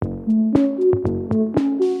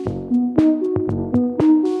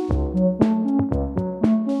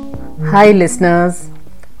Hi listeners,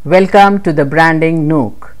 welcome to the Branding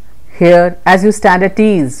Nook. Here, as you stand at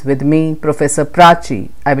ease with me, Professor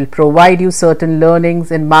Prachi, I will provide you certain learnings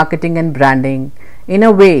in marketing and branding in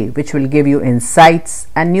a way which will give you insights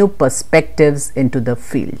and new perspectives into the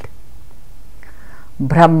field.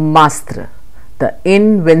 Brahmastra, the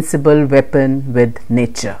invincible weapon with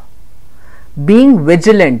nature. Being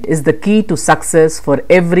vigilant is the key to success for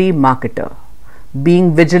every marketer.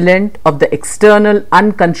 Being vigilant of the external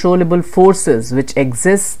uncontrollable forces which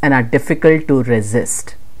exist and are difficult to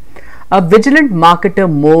resist. A vigilant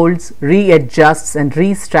marketer molds, readjusts and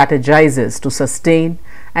re-strategizes to sustain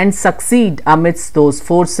and succeed amidst those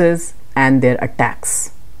forces and their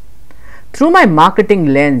attacks. Through my marketing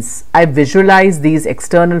lens, I visualize these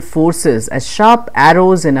external forces as sharp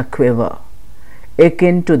arrows in a quiver,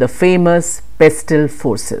 akin to the famous pestle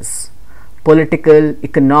forces. Political,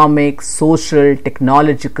 economic, social,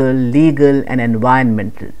 technological, legal and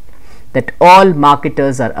environmental, that all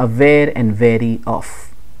marketers are aware and wary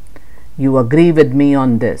of. You agree with me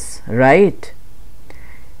on this, right?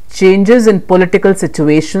 Changes in political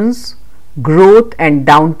situations, growth and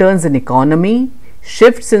downturns in economy,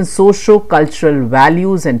 shifts in socio-cultural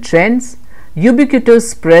values and trends,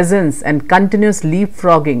 ubiquitous presence and continuous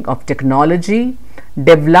leapfrogging of technology,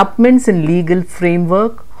 developments in legal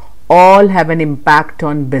framework, all have an impact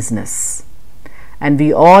on business, and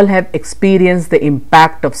we all have experienced the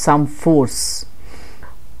impact of some force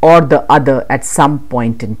or the other at some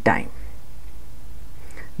point in time.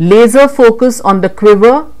 Laser focus on the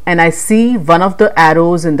quiver, and I see one of the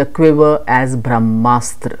arrows in the quiver as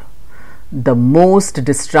Brahmastra, the most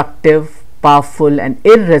destructive, powerful and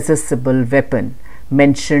irresistible weapon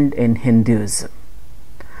mentioned in Hinduism.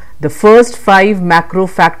 The first 5 macro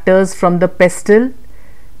factors from the pestle,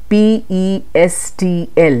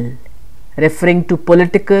 PESTL, referring to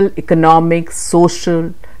political, economic,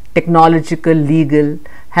 social, technological, legal,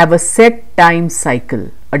 have a set time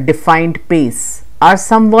cycle, a defined pace, are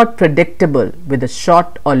somewhat predictable with a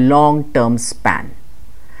short or long term span.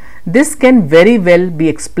 This can very well be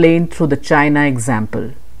explained through the China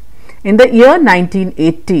example. In the year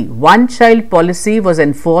 1980, one-child policy was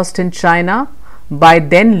enforced in China by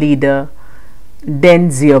then leader Deng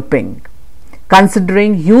Xiaoping,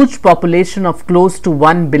 considering huge population of close to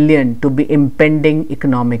 1 billion to be impending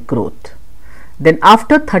economic growth. Then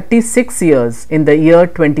after 36 years, in the year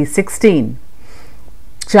 2016,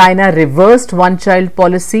 China reversed one-child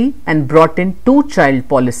policy and brought in two-child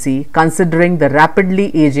policy, considering the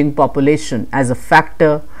rapidly aging population as a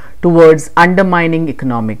factor towards undermining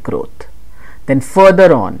economic growth. Then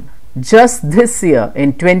further on, just this year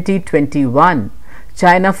in 2021,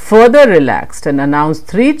 China further relaxed and announced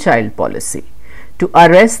three-child policy to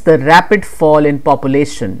arrest the rapid fall in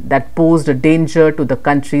population that posed a danger to the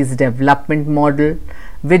country's development model,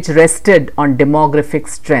 which rested on demographic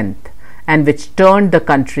strength and which turned the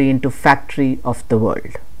country into factory of the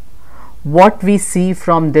world. What we see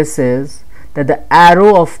from this is that the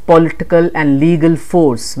arrow of political and legal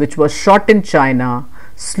force which was shot in China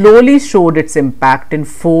slowly showed its impact in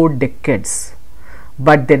 4 decades.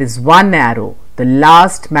 But there is one arrow, the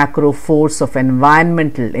last macro force of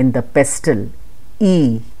environmental in the pestle,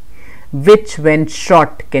 E, which when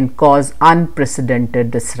shot can cause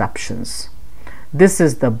unprecedented disruptions. This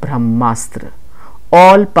is the Brahmastra,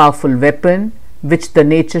 all-powerful weapon which the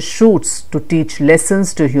nature shoots to teach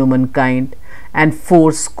lessons to humankind and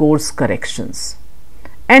force course corrections,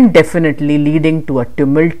 and definitely leading to a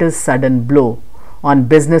tumultuous sudden blow on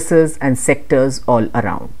businesses and sectors all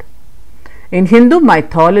around. In Hindu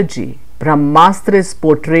mythology, Brahmastra is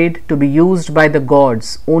portrayed to be used by the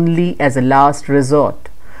gods only as a last resort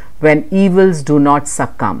when evils do not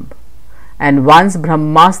succumb, and once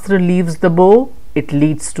Brahmastra leaves the bow, it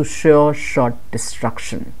leads to sure shot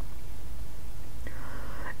destruction.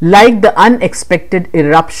 Like the unexpected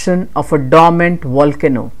eruption of a dormant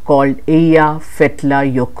volcano called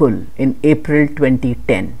Eyjafjallajökull in April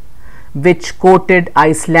 2010, which coated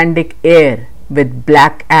Icelandic air with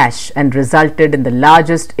black ash and resulted in the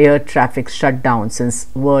largest air traffic shutdown since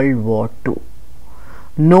World War II.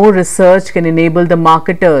 No research can enable the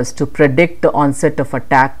marketers to predict the onset of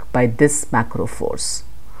attack by this macro force.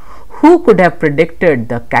 Who could have predicted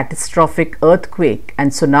the catastrophic earthquake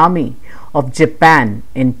and tsunami of Japan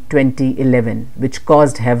in 2011, which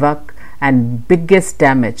caused havoc and biggest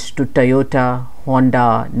damage to Toyota,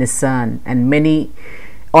 Honda, Nissan and many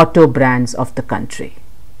auto brands of the country?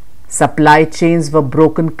 Supply chains were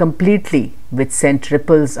broken completely, which sent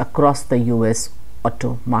ripples across the US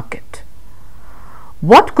auto market.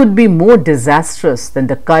 What could be more disastrous than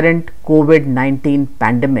the current COVID-19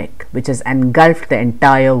 pandemic, which has engulfed the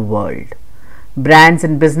entire world? Brands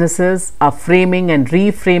and businesses are framing and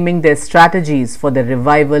reframing their strategies for their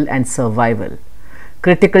revival and survival.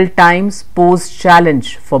 Critical times pose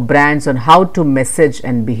challenge for brands on how to message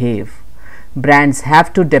and behave. Brands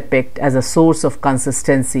have to depict as a source of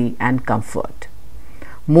consistency and comfort.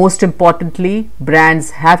 Most importantly,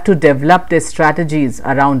 brands have to develop their strategies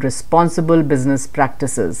around responsible business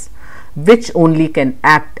practices, which only can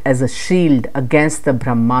act as a shield against the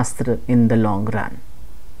Brahmastra in the long run.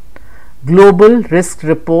 Global Risk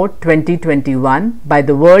Report 2021 by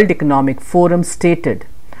the World Economic Forum stated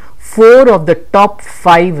 4 of the top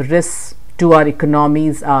 5 risks to our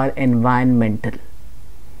economies are environmental.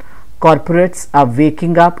 Corporates are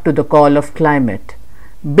waking up to the call of climate.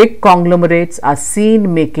 Big conglomerates are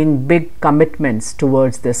seen making big commitments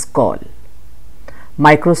towards this call.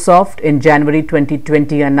 Microsoft in January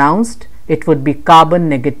 2020 announced it would be carbon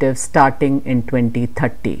negative starting in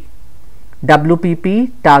 2030.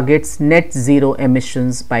 WPP targets net zero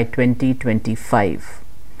emissions by 2025.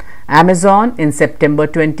 Amazon in September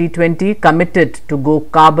 2020 committed to go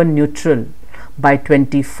carbon neutral by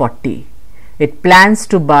 2040. It plans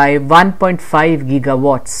to buy 1.5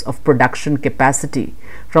 gigawatts of production capacity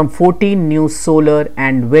from 14 new solar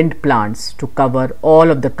and wind plants to cover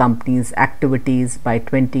all of the company's activities by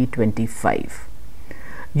 2025.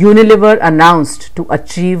 Unilever announced to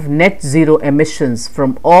achieve net zero emissions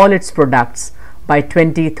from all its products by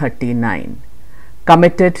 2039,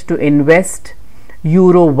 committed to invest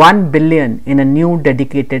Euro 1 billion in a new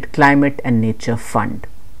dedicated climate and nature fund.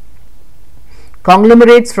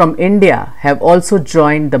 Conglomerates from India have also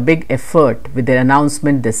joined the big effort with their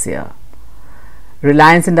announcement this year.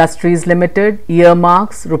 Reliance Industries Limited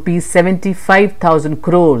earmarks Rs 75,000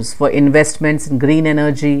 crores for investments in green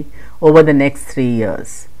energy over the next 3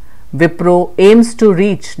 years. Wipro aims to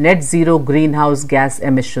reach net zero greenhouse gas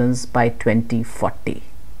emissions by 2040.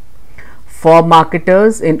 For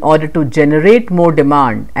marketers, in order to generate more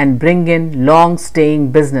demand and bring in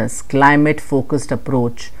long-staying business, climate-focused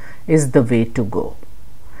approach is the way to go.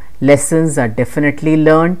 Lessons are definitely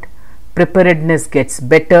learned. Preparedness gets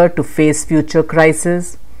better to face future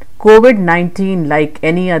crises. COVID-19, like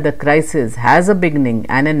any other crisis, has a beginning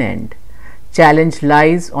and an end. Challenge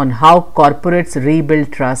lies on how corporates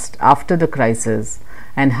rebuild trust after the crisis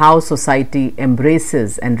and how society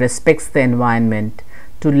embraces and respects the environment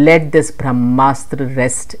to let this Brahmastra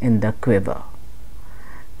rest in the quiver.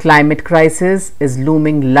 Climate crisis is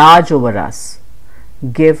looming large over us.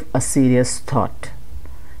 Give a serious thought.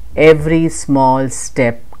 Every small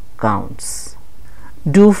step counts.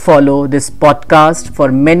 Do follow this podcast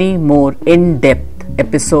for many more in-depth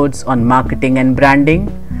episodes on marketing and branding.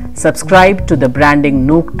 Subscribe to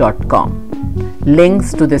thebrandingnook.com.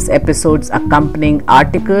 Links to this episode's accompanying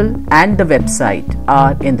article and the website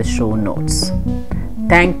are in the show notes.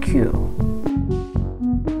 Thank you.